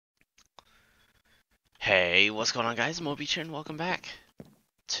Hey, what's going on, guys? Moby here, and welcome back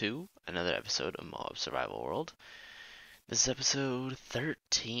to another episode of Moab Survival World. This is episode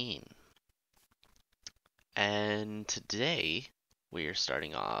 13, and today we are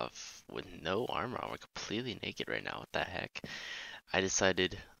starting off with no armor on. We're completely naked right now. What the heck? I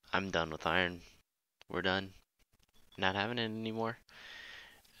decided I'm done with iron. We're done. Not having it anymore.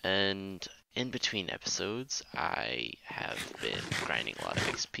 And in between episodes, I have been grinding a lot of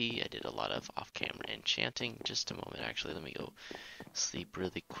XP. I did a lot of off-camera enchanting. Just a moment, actually. Let me go sleep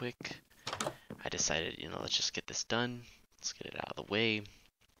really quick. I decided, let's just get this done. Let's get it out of the way.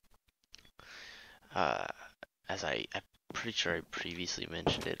 Uh, I'm pretty sure I previously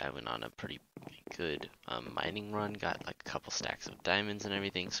mentioned it, I went on a pretty good mining run, got like a couple stacks of diamonds and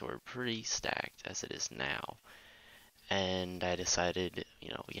everything, so we're pretty stacked as it is now. And I decided,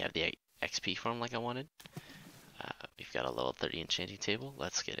 we have the XP farm like I wanted. We've got a level 30 enchanting table.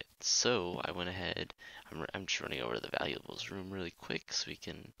 Let's get it. So I went ahead. I'm just running over to the valuables room really quick so we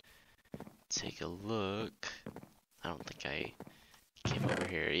can take a look. I don't think I came over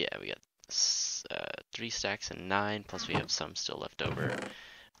here. Yeah, we got 3 stacks and 9, plus we have some still left over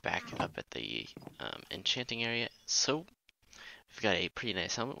back up at the enchanting area. So we've got a pretty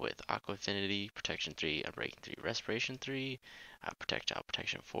nice helmet with Aqua Affinity, Protection 3, Unbreaking 3, Respiration 3, Projectile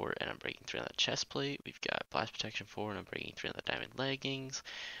Protection 4, and Unbreaking 3 on the chest plate. We've got Blast Protection 4 and Unbreaking 3 on the diamond leggings,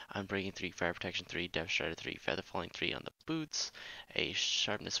 Unbreaking 3, Fire Protection 3, Depth Strider 3, Feather Falling 3 on the boots, a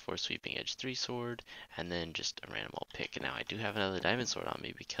Sharpness 4 Sweeping Edge 3 sword, and then just a random old pick. And now I do have another diamond sword on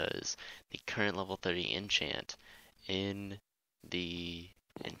me because the current level 30 enchant in the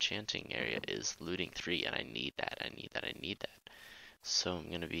enchanting area is looting 3, and I need that. I need that. So I'm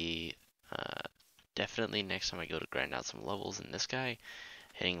going to be definitely next time I go to grind out some levels in this guy,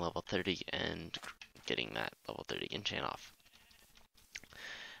 hitting level 30 and getting that level 30 enchant off.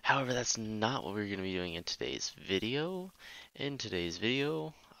 However, that's not what we're going to be doing in today's video.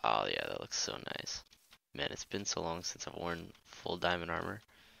 Oh yeah, that looks so nice. Man, it's been so long since I've worn full diamond armor.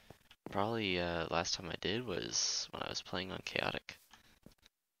 Probably last time I did was when I was playing on Chaotic.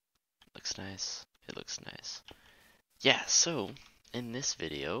 Looks nice. It looks nice. Yeah, so in this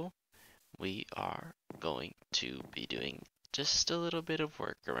video, we are going to be doing just a little bit of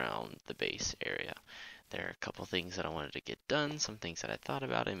work around the base area. There are a couple things that I wanted to get done, some things that I thought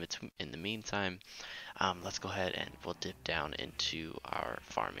about in the meantime. Let's go ahead and we'll dip down into our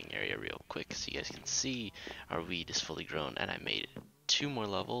farming area real quick so you guys can see our wheat is fully grown, and I made 2 more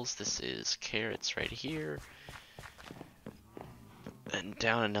levels. This is carrots right here, and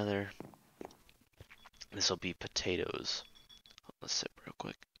down another. This will be potatoes. Let's sip real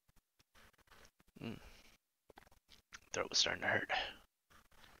quick. Throat was starting to hurt.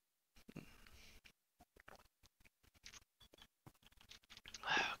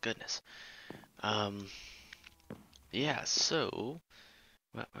 Oh, goodness. Yeah, so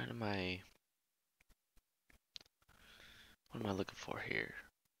what am I looking for here?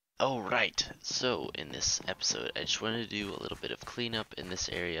 Oh, right. So in this episode, I just wanted to do a little bit of cleanup in this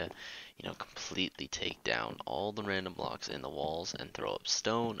area, completely take down all the random blocks in the walls and throw up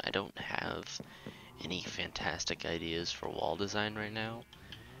stone. I don't have any fantastic ideas for wall design right now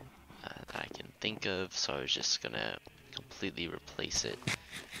that I can think of, so I was just gonna completely replace it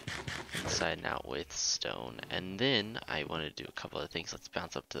inside and out with stone. And then I want to do a couple of things. Let's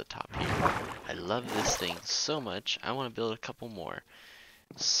bounce up to the top here. I love this thing so much, I want to build a couple more.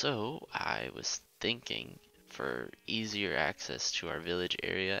 So I was thinking for easier access to our village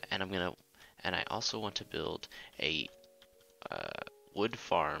area, and I also want to build a wood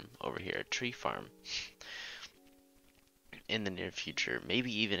farm over here, a tree farm in the near future.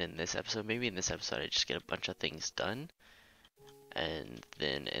 Maybe even in this episode. Maybe in this episode I just get a bunch of things done, and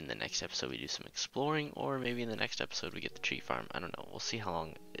then in the next episode we do some exploring, or maybe in the next episode we get the tree farm. I don't know. We'll see how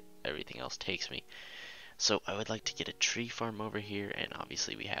long everything else takes me. So I would like to get a tree farm over here, and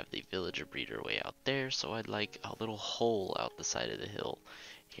obviously we have the villager breeder way out there, so I'd like a little hole out the side of the hill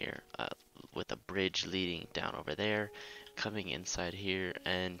here with a bridge leading down over there, coming inside here,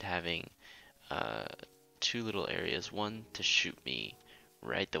 and having 2 little areas, one to shoot me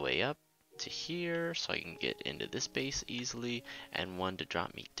right the way up to here so I can get into this base easily, and one to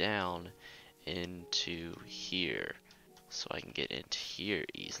drop me down into here so I can get into here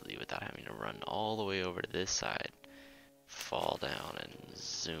easily without having to run all the way over to this side, fall down, and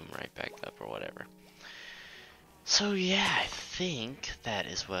zoom right back up or whatever. So yeah, I think that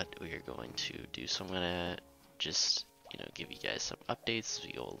is what we are going to do. So I'm gonna just give you guys some updates as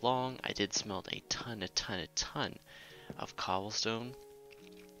we go along. I did smelt a ton of cobblestone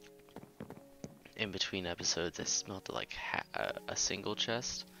in between episodes. I smelted like a single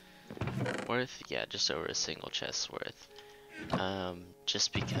chest worth? Yeah, just over a single chest's worth.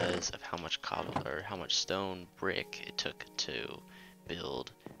 Just because of how much cobble or how much stone brick it took to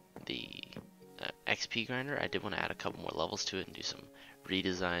build the XP grinder. I did want to add a couple more levels to it and do some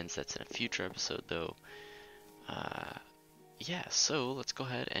redesigns. That's in a future episode though. Yeah, so let's go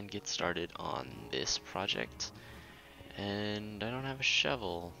ahead and get started on this project. And I don't have a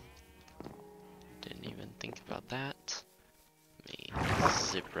shovel. Didn't even think about that. Let me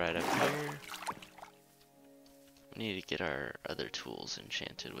zip right up here. We need to get our other tools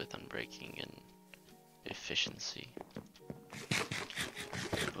enchanted with unbreaking and efficiency.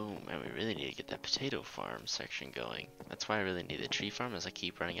 Oh man, we really need to get that potato farm section going. That's why I really need the tree farm, as I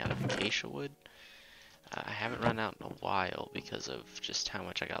keep running out of acacia wood. I haven't run out in a while because of just how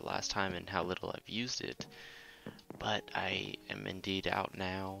much I got last time and how little I've used it. But I am indeed out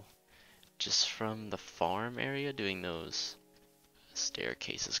now, just from the farm area, doing those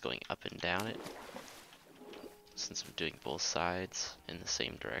staircases going up and down it. Since I'm doing both sides in the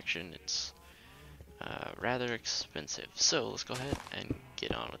same direction, it's rather expensive. So let's go ahead and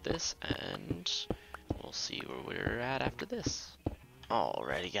get on with this, and we'll see where we're at after this.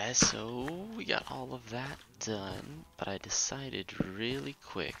 Alrighty guys, so we got all of that done, but I decided really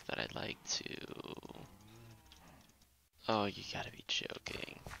quick that I'd like to... Oh, you gotta be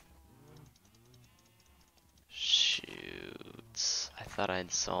joking. Shoot. I thought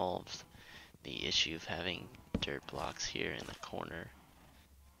I'd solved the issue of having dirt blocks here in the corner,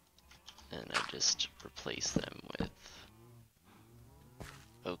 and I just replace them with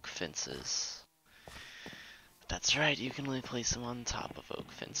oak fences. But that's right, you can only place them on top of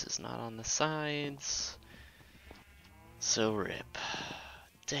oak fences, not on the sides. So rip.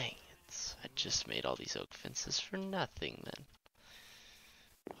 Dang it. I just made all these oak fences for nothing then.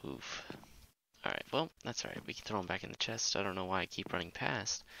 Oof. Alright, well, that's alright. We can throw them back in the chest. I don't know why I keep running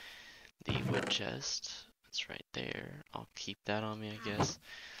past the wood chest. It's right there. I'll keep that on me, I guess.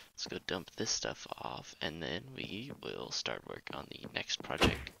 Let's go dump this stuff off, and then we will start work on the next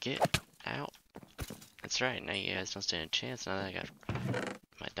project. Get out. That's right, now you guys don't stand a chance now that I got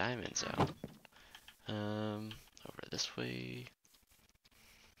my diamonds out. Over this way.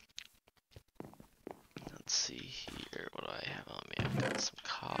 Let's see here, what do I have on me? I've got some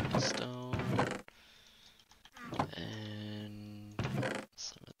cobblestone, and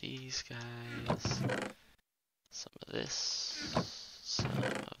some of these guys, some of this, some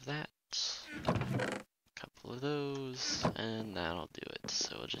of that, a couple of those, and that'll do it.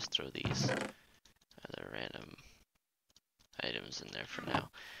 So we'll just throw these other random items in there for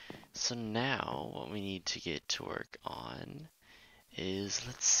now. So now what we need to get to work on is,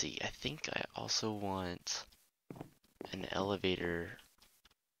 let's see, I think I also want an elevator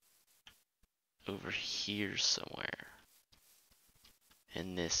over here somewhere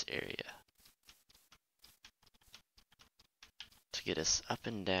in this area to get us up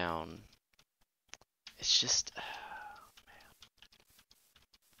and down. It's just,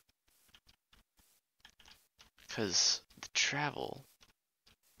 because the travel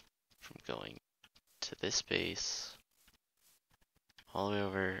from going to this base all the way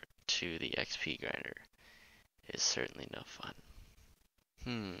over to the XP grinder is certainly no fun.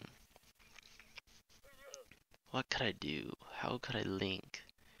 What could I do? How could I link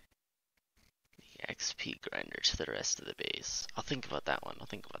the XP grinder to the rest of the base? I'll think about that one.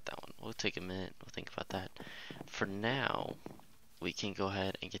 We'll take a minute. We'll think about that. For now, we can go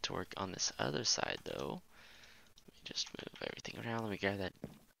ahead and get to work on this other side though. Let me just move everything around. Let me grab that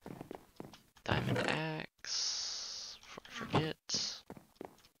diamond axe before I forget.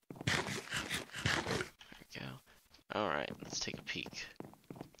 There we go. Alright, let's take a peek.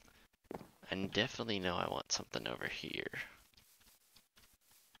 I definitely know I want something over here.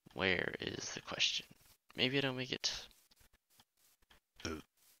 Where is the question? Maybe I don't make it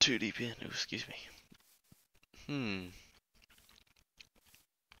too deep in. Ooh, excuse me.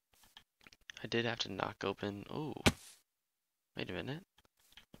 I did have to knock open. Oh, wait a minute.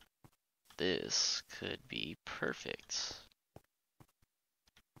 This could be perfect.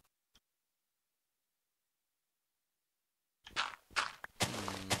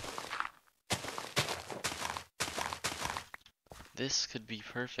 This could be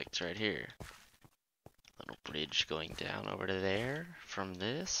perfect right here. Little bridge going down over to there from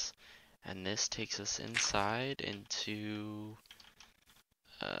this, and this takes us inside into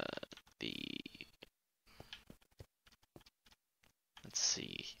the... Let's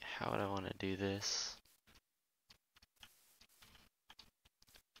see, how would I want to do this?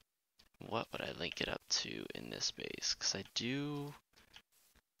 What would I link it up to in this space? Because I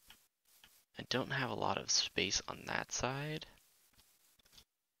don't have a lot of space on that side.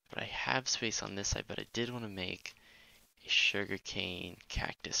 But I have space on this side, but I did want to make a sugarcane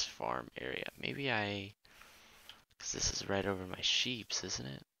cactus farm area. Maybe because this is right over my sheeps, isn't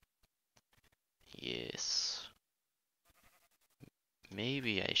it? Yes.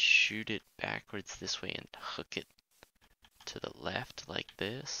 Maybe I shoot it backwards this way and hook it to the left like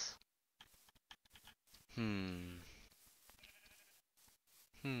this.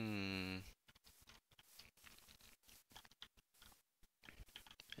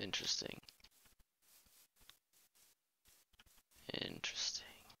 Interesting. Interesting.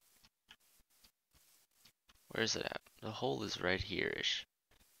 Where's it at? The hole is right here-ish.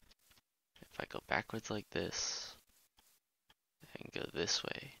 If I go backwards like this, and go this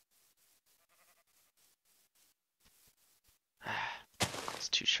way. It's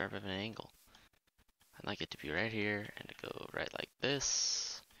too sharp of an angle. I'd like it to be right here, and to go right like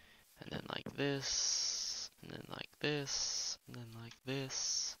this, and then like this, and then like this, and then like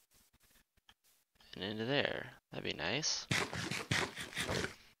this, and into there. That'd be nice.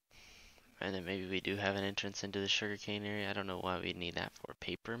 And then maybe we do have an entrance into the sugarcane area. I don't know why we'd need that for.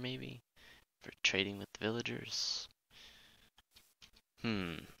 Paper, maybe? For trading with villagers?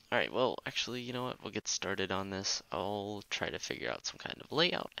 Alright, well, actually, you know what? We'll get started on this. I'll try to figure out some kind of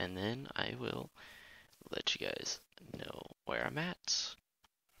layout, and then I will let you guys know where I'm at.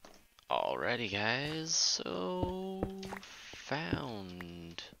 Alrighty, guys. So,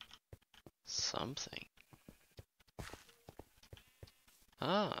 found something.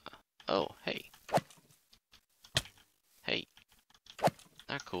 Oh, hey. Hey.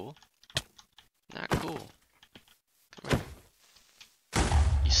 Not cool. Not cool. Come here.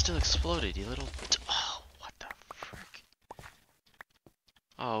 You still exploded, you little... Oh, what the frick?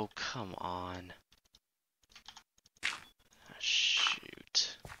 Oh, come on.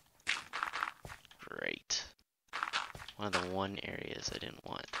 Shoot. Great. One of the one areas I didn't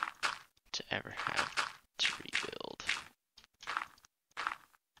want to ever have to rebuild.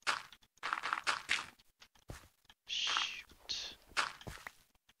 Shoot.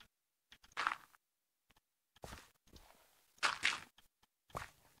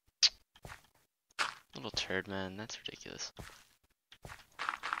 Little turd, man, that's ridiculous.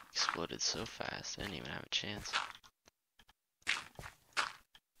 Exploded so fast, I didn't even have a chance.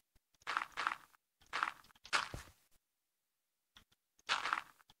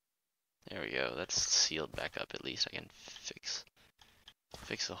 There we go, that's sealed back up. At least I can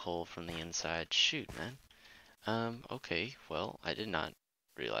fix the hole from the inside. Shoot, man. Okay, well, I did not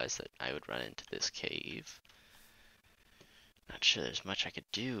realize that I would run into this cave. Not sure there's much I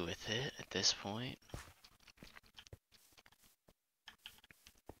could do with it at this point.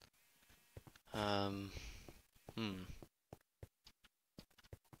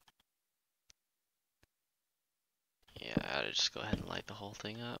 Yeah, I ought to just go ahead and light the whole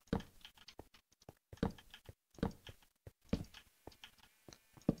thing up.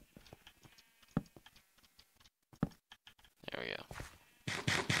 There we go.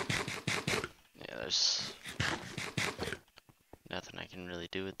 Yeah, there's nothing I can really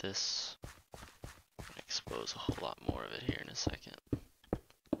do with this. I'm gonna expose a whole lot more of it here in a second.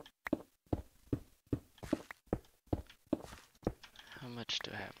 How much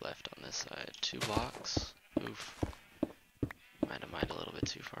do I have left on this side? 2 blocks? Oof. Might have mined a little bit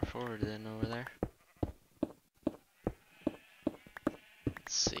too far forward then over there.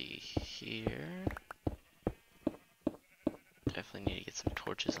 Let's see here. Definitely need to get some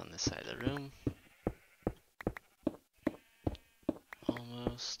torches on this side of the room.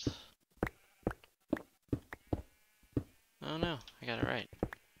 Almost. Oh no, I got it right.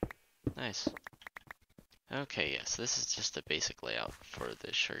 Nice. Okay, yes, this is just a basic layout for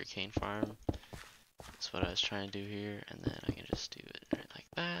the sugarcane farm. That's what I was trying to do here, and then I can just do it right like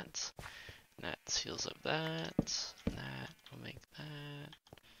that. And that seals up that, and that will make that.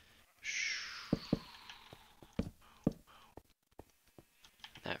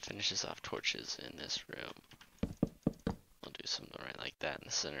 That finishes off torches in this room. I'll do something right like that in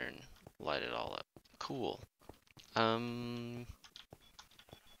the center and light it all up. Cool.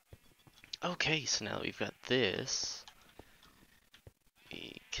 Okay, so now that we've got this,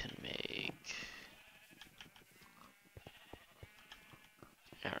 we can make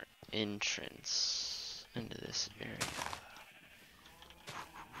our entrance into this area.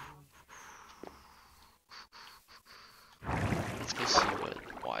 Let's go see what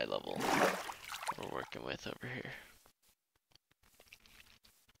Y level we're working with over here.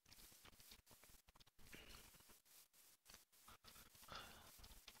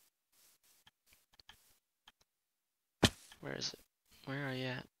 Where is it? Where are you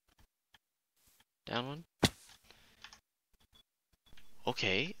at? Down one?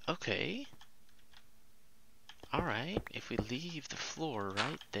 Okay, okay. Alright, if we leave the floor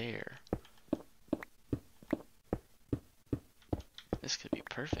right there, this could be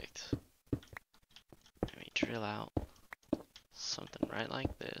perfect. Let me drill out something right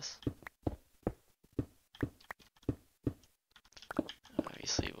like this.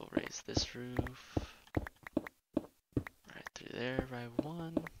 Obviously, we'll raise this roof right through there by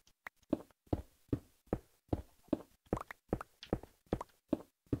one.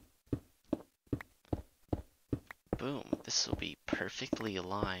 Boom, this will be perfectly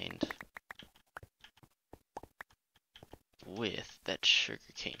aligned with that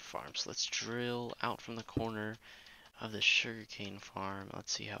sugarcane farm. So let's drill out from the corner of the sugarcane farm.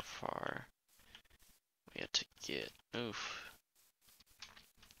 Let's see how far we have to get. Oof.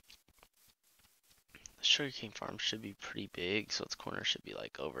 The sugarcane farm should be pretty big, so its corner should be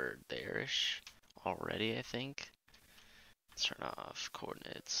like over there-ish already, I think. Let's turn off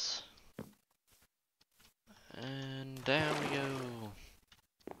coordinates. And down we go.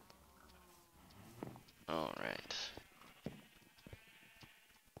 Alright.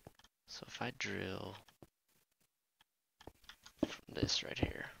 So if I drill from this right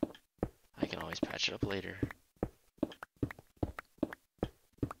here, I can always patch it up later.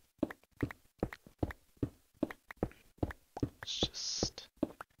 Let's just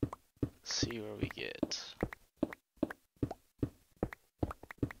see where we get.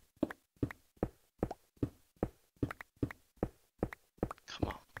 Come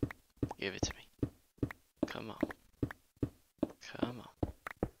on. Give it to me. Come on. Come on.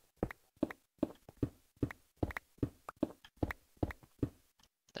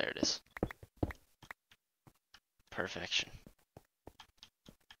 There it is. Perfection.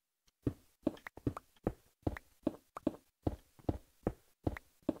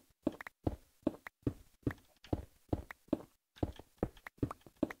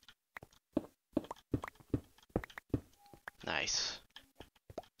 Nice.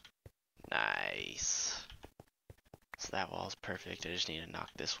 Nice. So that wall's perfect. I just need to knock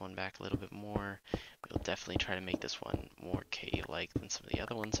this one back a little bit more. We'll definitely try to make this one more cave-like than some of the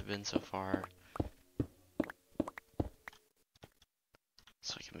other ones have been so far.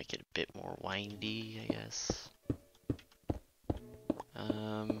 So I can make it a bit more windy, I guess.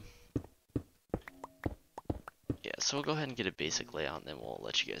 Yeah, so we'll go ahead and get a basic layout and then we'll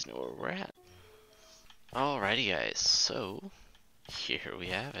let you guys know where we're at. Alrighty guys, so here we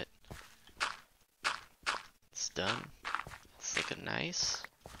have it. It's done. It's looking nice.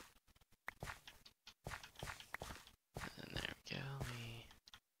 And there we go.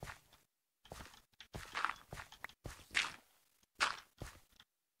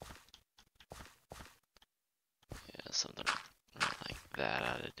 Yeah, something right like that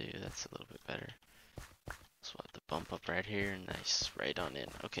ought to do. That's a little bit better. So we'll have to bump up right here. Nice, right on in.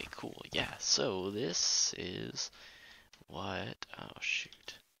 Okay, cool. Yeah, so this is what, oh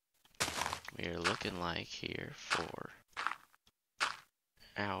shoot, we are looking like here for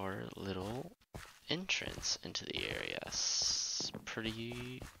our little entrance into the area. Pretty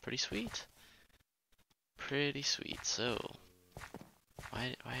sweet. Pretty sweet. So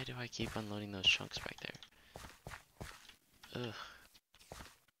why do I keep unloading those chunks back there? Ugh.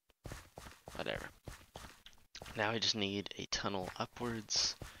 Whatever. Now I just need a tunnel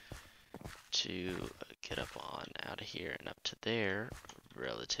upwards to get up on out of here and up to there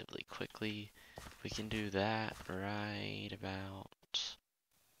relatively quickly. We can do that right about.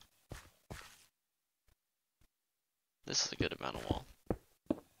 This is a good amount of wall.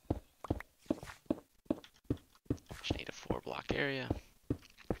 Just need a 4-block area.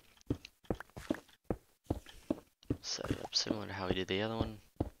 Set it up similar to how we did the other one.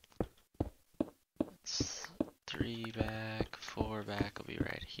 It's 3 back, 4 back will be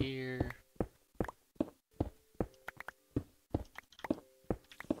right here.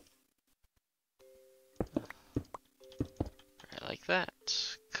 Right like that.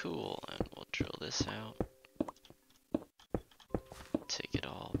 Cool, and we'll drill this out. Take it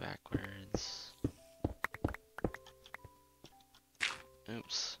all backwards.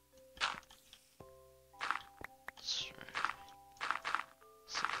 Oops. That's right.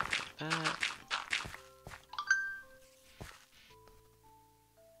 Something like that.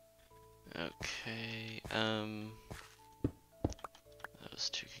 Okay, those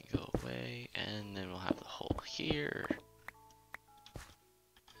two can go away, and then we'll have the hole here.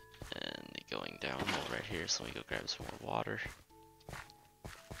 And the going down hole right here, so we go grab some more water.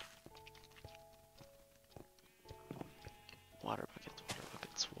 Water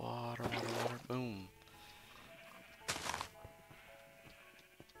buckets, water, boom.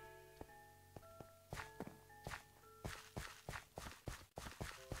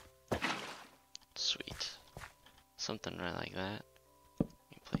 Something right like that.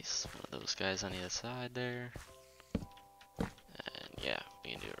 You place one of those guys on either side there. And yeah, we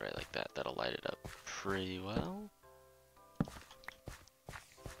can do it right like that. That'll light it up pretty well.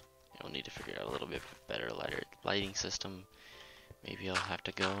 We'll need to figure out a little bit better lighting system. Maybe I'll have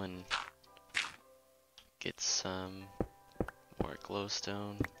to go and get some more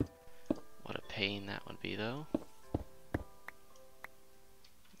glowstone. What a pain that would be though.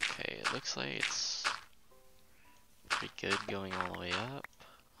 Okay, it looks like it's pretty good going all the way up.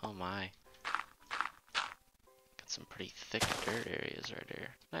 Oh my. Got some pretty thick dirt areas right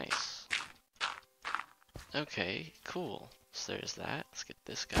there. Nice. Okay, cool. So there's that. Let's get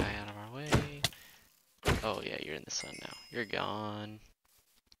this guy out of our way. Oh yeah, you're in the sun now. You're gone.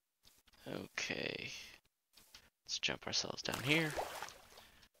 Okay. Let's jump ourselves down here.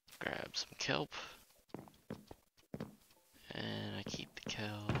 Grab some kelp. And I keep the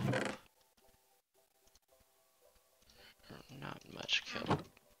kelp. Not much kelp.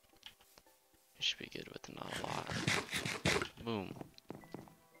 You should be good with not a lot. Boom.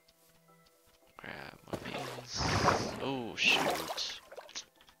 Grab one of these. Oh shoot.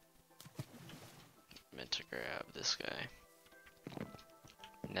 Meant to grab this guy.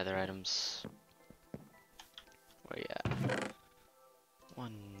 Nether items. Where you at?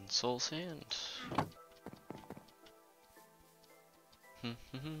 One soul sand. Okay.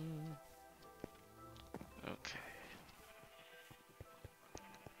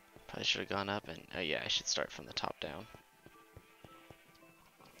 Probably should have gone up and, oh yeah, I should start from the top down.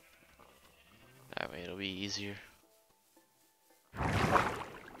 That way it'll be easier.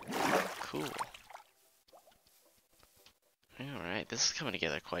 Cool. Alright, this is coming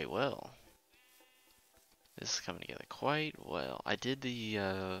together quite well. This is coming together quite well. I did the,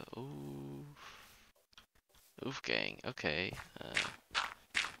 oof gang, okay.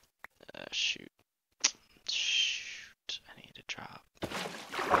 Shoot. Shoot, I need to drop.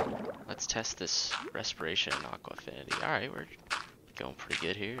 Let's test this respiration and aqua affinity. Alright, we're going pretty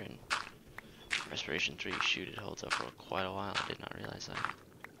good here, and respiration 3, shoot, it holds up for quite a while. I did not realize that.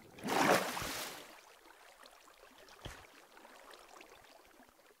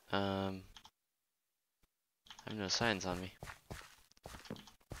 I have no signs on me.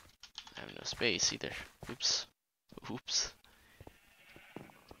 I have no space either. Oops. Oops.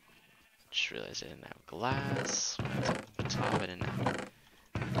 Just realized I didn't have glass. On top I didn't have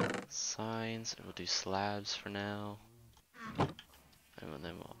signs. We'll do slabs for now. And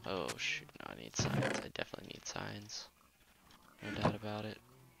then we'll, oh shoot, no, I need signs. I definitely need signs. No doubt about it.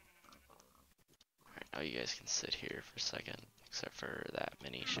 Alright, now you guys can sit here for a second. Except for that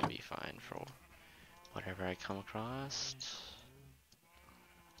many should be fine for whatever I come across.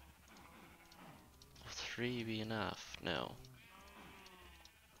 Will 3 be enough? No.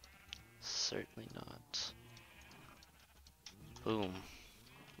 Certainly not. Boom.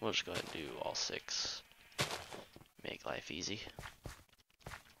 We'll just go ahead and do all 6. Make life easy.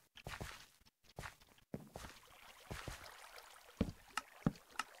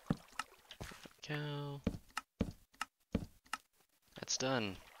 Go. That's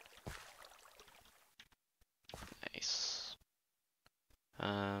done. Nice.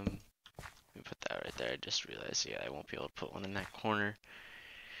 Let me put that right there. I just realized, yeah, I won't be able to put one in that corner.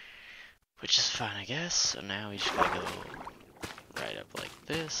 Which is fine, I guess. So now we just gotta go right up like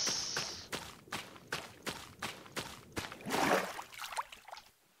this.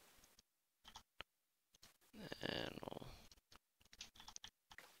 And we'll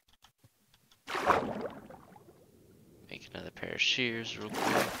make another pair of shears real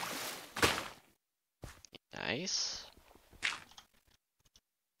quick. Nice.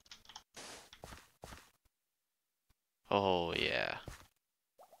 Oh yeah.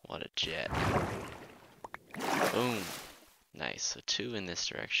 What a jet. Boom. Nice. So 2 in this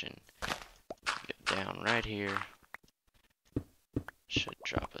direction. Go down right here. Should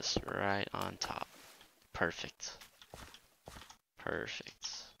drop us right on top. Perfect.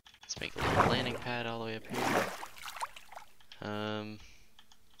 Perfect. Let's make a little landing pad all the way up here. We'll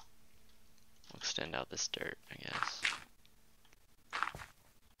extend out this dirt, I guess.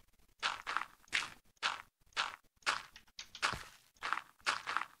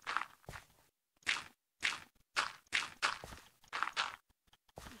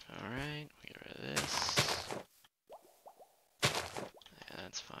 Alright, get rid of this. Yeah,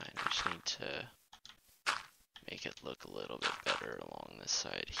 that's fine. I just need to make it look a little bit better along this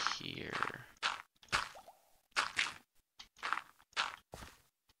side here.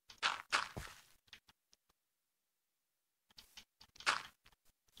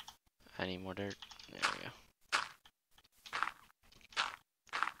 I need more dirt. There we go.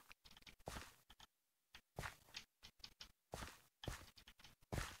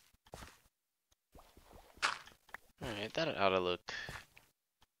 Alright, that ought to look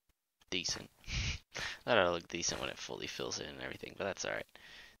decent. That ought to look decent when it fully fills in and everything, but that's alright.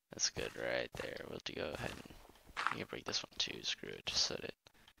 That's good right there. We'll have to go ahead and you can break this one too. Screw it, just so that it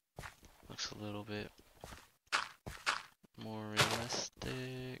looks a little bit more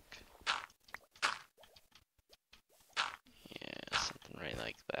realistic. Yeah, something right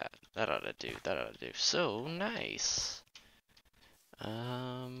like that. That ought to do. That ought to do. So nice.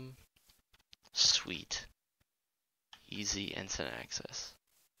 Sweet. Easy instant access.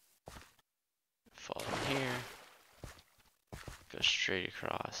 Fall in here. Go straight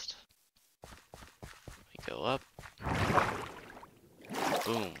across. We go up.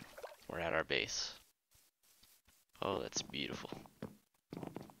 Boom. We're at our base. Oh, that's beautiful.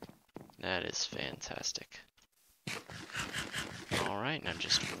 That is fantastic. Alright, now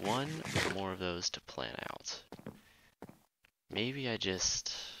just one more of those to plan out. Maybe I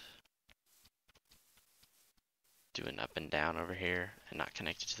just do an up and down over here and not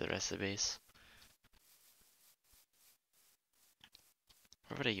connect it to the rest of the base.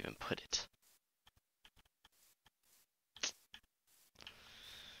 Where would I even put it?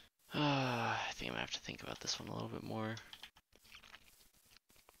 I think I'm gonna have to think about this one a little bit more.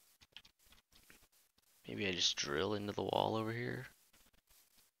 Maybe I just drill into the wall over here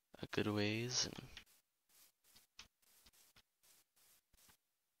a good ways and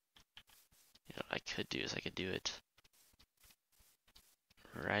you know what I could do is I could do it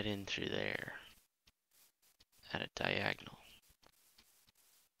right in through there at a diagonal.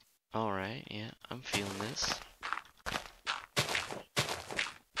 Alright, yeah, I'm feeling this.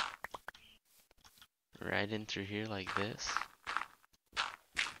 Right in through here like this.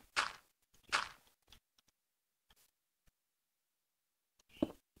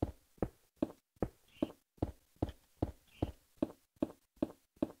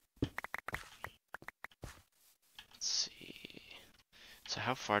 Let's see. So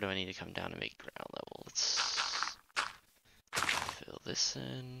how far do I need to come down to make ground level? Let's fill this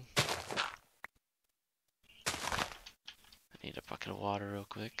in. I need a bucket of water real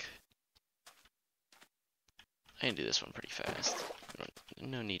quick. I can do this one pretty fast.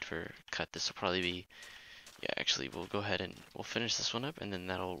 No need for cut. This will probably be, yeah, actually we'll go ahead and we'll finish this one up and then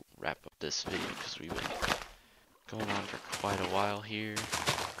that'll wrap up this video because we've been going on for quite a while here.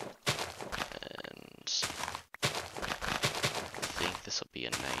 And I think this will be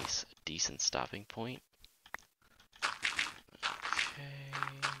a nice, decent stopping point. Okay.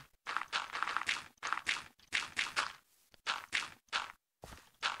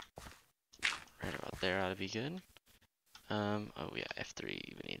 Right about there ought to be good. Oh yeah, F3,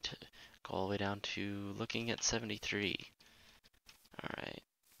 we need to go all the way down to looking at 73. Alright.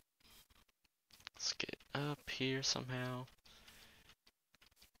 Let's get up here somehow.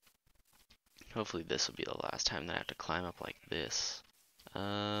 Hopefully this will be the last time that I have to climb up like this.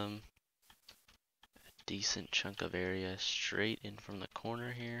 A decent chunk of area straight in from the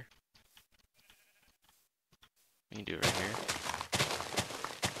corner here. We can do it right here.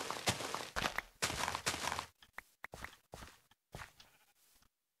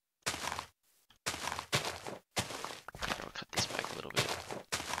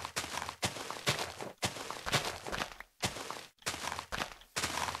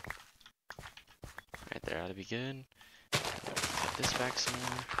 There ought to be good. And then we can cut this back some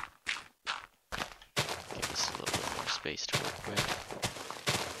more. Give us a little bit more space to work with.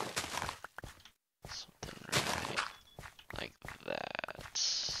 Something right like that.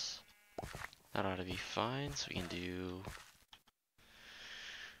 That ought to be fine. So we can do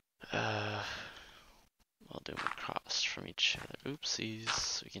we'll do them across from each other. Oopsies.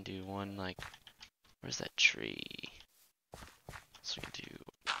 So we can do one like, where's that tree? So we can do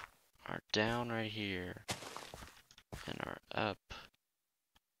our down right here and our up.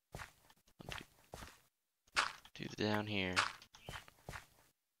 Do the down here,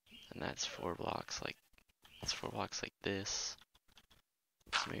 and that's 4 blocks like this.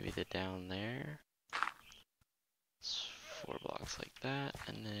 So maybe the down there. It's 4 blocks like that,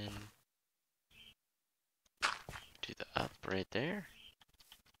 and then do the up right there.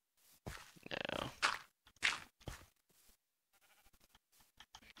 No.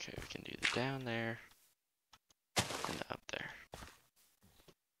 Okay, we can do the down there and the up there.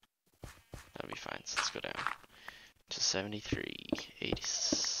 That'll be fine. So let's go down to 73, 80.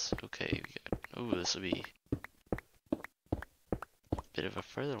 Okay, we got. Oh, this will be a bit of a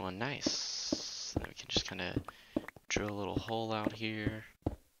further one. Nice. Then we can just kind of drill a little hole out here.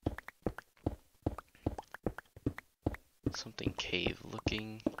 Something cave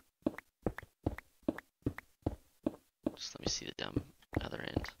looking. Just let me see the dumb other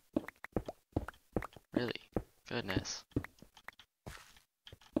end. Really? Goodness.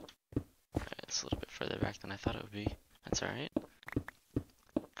 Alright, it's a little bit further back than I thought it would be. That's alright.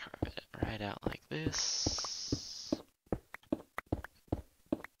 Carve it right out like this.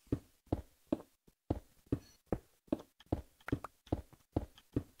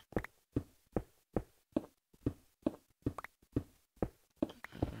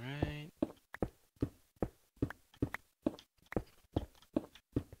 Alright.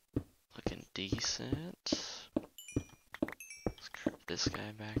 Looking decent. Let's curve this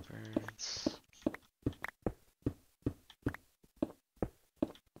guy backwards.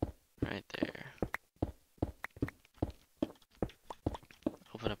 Right there.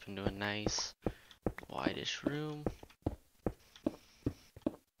 Open up into a nice wide-ish room.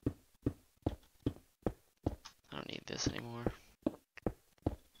 I don't need this anymore.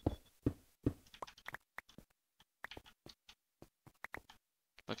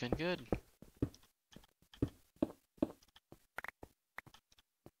 Looking good.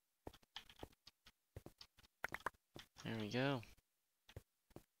 There we go.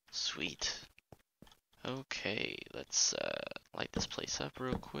 Sweet. Okay, let's light this place up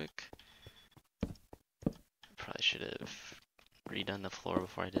real quick. Probably should have redone the floor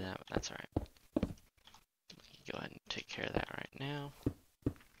before I did that, but that's alright. We can go ahead and take care of that right now.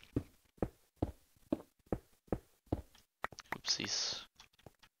 Oopsies.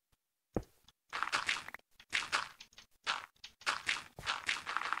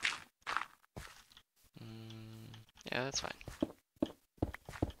 Yeah, that's fine.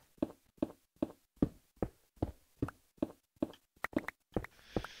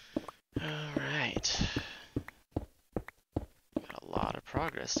 Alright. Got a lot of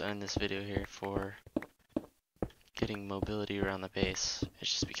progress done in this video here for getting mobility around the base.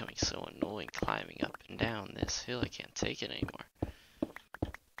 It's just becoming so annoying climbing up and down this hill. I can't take it anymore.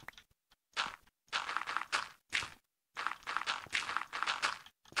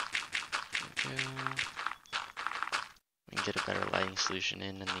 There we go. We can get a better lighting solution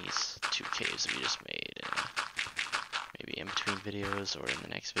in these two caves we just made. Maybe in between videos or in the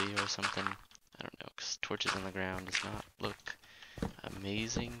next video or something. I don't know, because torches on the ground does not look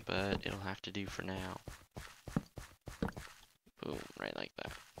amazing, but it'll have to do for now. Boom, right like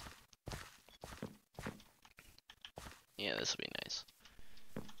that. Yeah, this will be nice.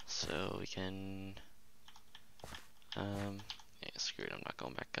 So we can, yeah, screw it, I'm not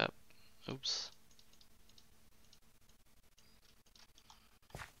going back up. Oops.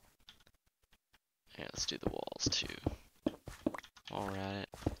 Yeah, let's do the walls too. While we're at it.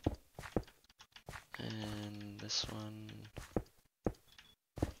 And this one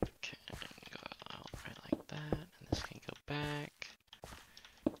can go out right like that. And this can go back.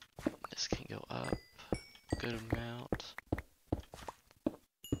 And this can go up a good amount.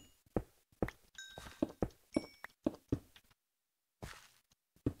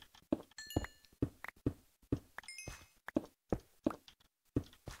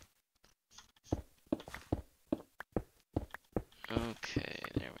 Okay,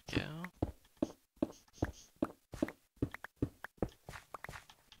 there we go.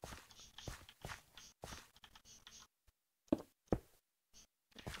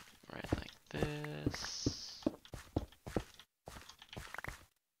 Right like this.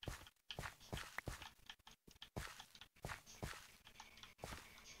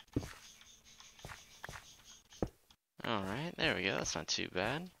 Alright, there we go. That's not too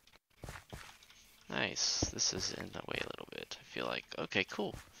bad. Nice. This is in the way a little bit. I feel like, okay,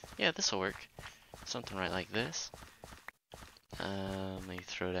 cool. Yeah, this will work. Something right like this. Maybe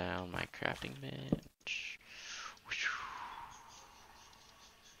throw down my crafting bench.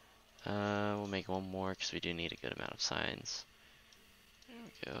 We'll make one more because we do need a good amount of signs. There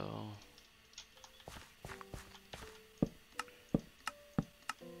we go.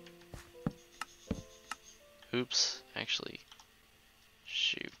 Oops, actually,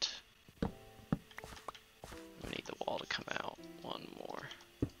 shoot. We need the wall to come out. One more.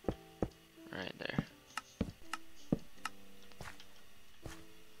 Right there.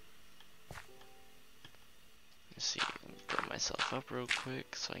 Let's see, let me build myself up real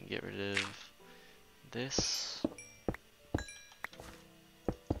quick so I can get rid of this.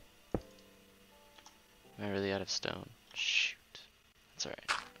 Am I really out of stone? Shoot. That's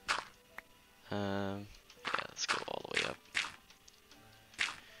alright. Yeah, let's go all the way up.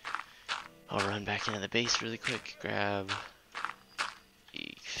 I'll run back into the base really quick, grab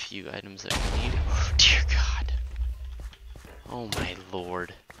a few items that I need. Oh, dear God. Oh my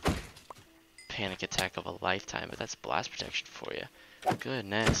lord. Panic attack of a lifetime, but that's blast protection for you.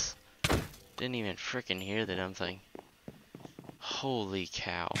 Goodness. Didn't even frickin' hear the damn thing. Holy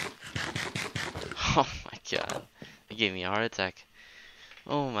cow. Oh my God, it gave me a heart attack.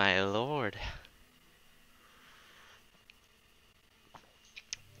 Oh my lord.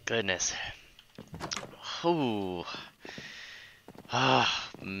 Goodness. Oh. Ah,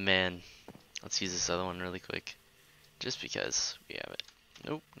 man. Let's use this other one really quick. Just because we have it.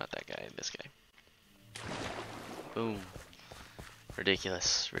 Nope, not that guy, this guy. Boom.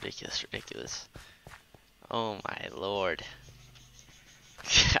 Ridiculous, ridiculous, ridiculous. Oh my lord.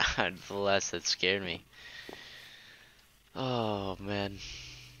 God bless, that scared me. Oh man.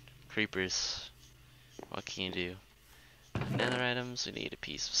 Creepers. What can you do? Nether items, we need a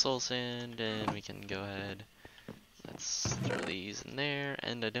piece of soul sand, and we can go ahead. Let's throw these in there,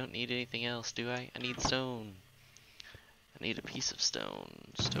 and I don't need anything else, do I? I need stone. I need a piece of stone.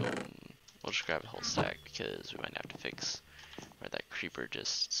 Stone. We'll just grab a whole stack because we might have to fix where that creeper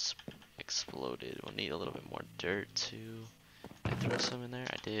just exploded. We'll need a little bit more dirt too. Did I throw some in there?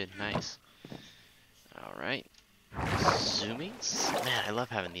 I did. Nice. Alright. Zoomies? Man, I love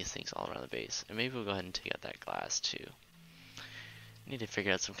having these things all around the base. And maybe we'll go ahead and take out that glass too. Need to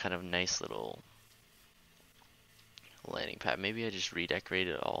figure out some kind of nice little landing pad. Maybe I just redecorate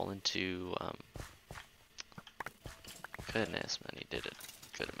it all into goodness, man, he did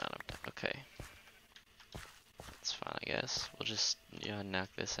a good amount of that. Okay. That's fine, I guess. We'll just knock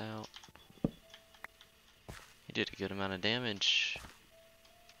this out. He did a good amount of damage.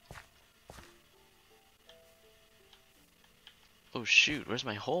 Oh shoot, where's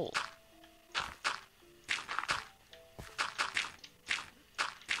my hole?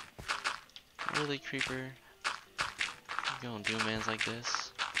 Really, creeper? You gonna do mans like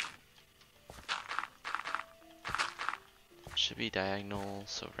this? Should be diagonal,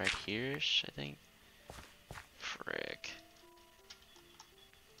 so right here-ish, I think. Frick.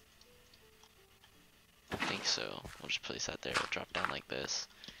 I think so. We'll just place that there. We'll drop down like this.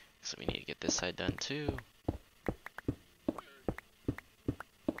 So we need to get this side done too.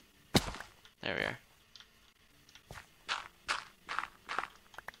 There we are.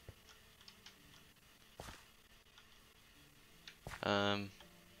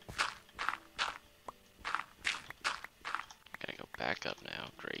 Gotta go back up now.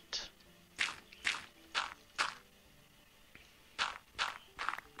 Great.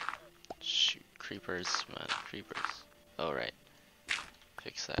 Shoot, creepers, man, creepers. Oh, right.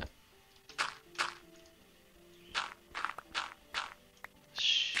 Fix that.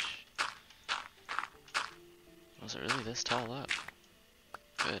 Shh. Was it really this tall up?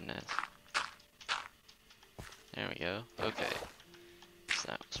 Goodness. There we go. Okay. So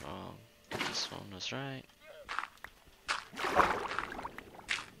that was wrong. This one was right.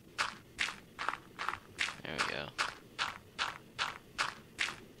 There we go.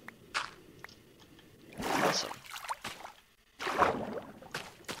 Awesome.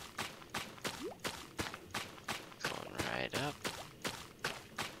 Going right up.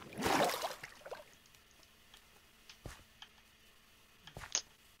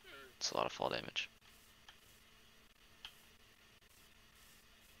 It's a lot of fall damage.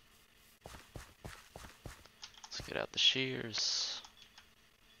 Let's get out the shears.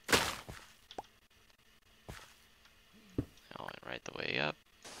 That went right the way up.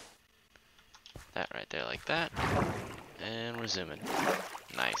 That right there like that. And we're zooming.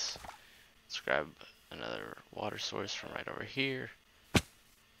 Nice. Let's grab another water source from right over here.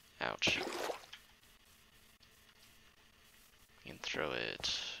 Ouch. We can throw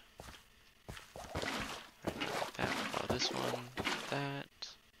it right like that. Oh, this one, that.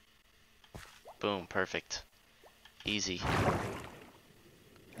 Boom, perfect. Easy.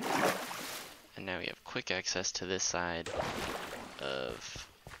 And now we have quick access to this side of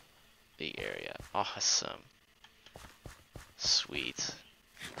the area. Awesome. Sweet.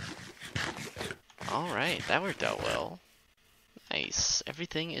 Alright, that worked out well. Nice.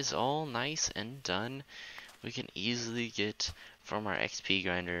 Everything is all nice and done. We can easily get from our XP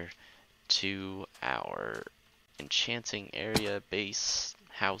grinder to our enchanting area, base,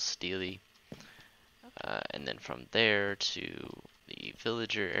 house, dealy. And then from there to the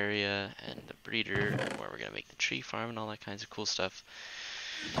villager area and the breeder, and where we're going to make the tree farm and all that kinds of cool stuff.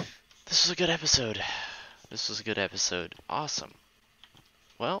 This was a good episode. This was a good episode. Awesome.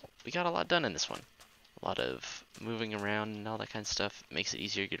 Well, we got a lot done in this one. A lot of moving around and all that kind of stuff. Makes it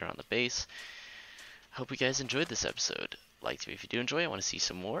easier to get around the base. Hope you guys enjoyed this episode. Like to if you do enjoy, I want to see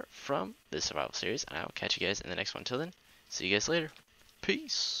some more from this survival series. And I will catch you guys in the next one. Until then, see you guys later.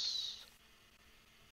 Peace.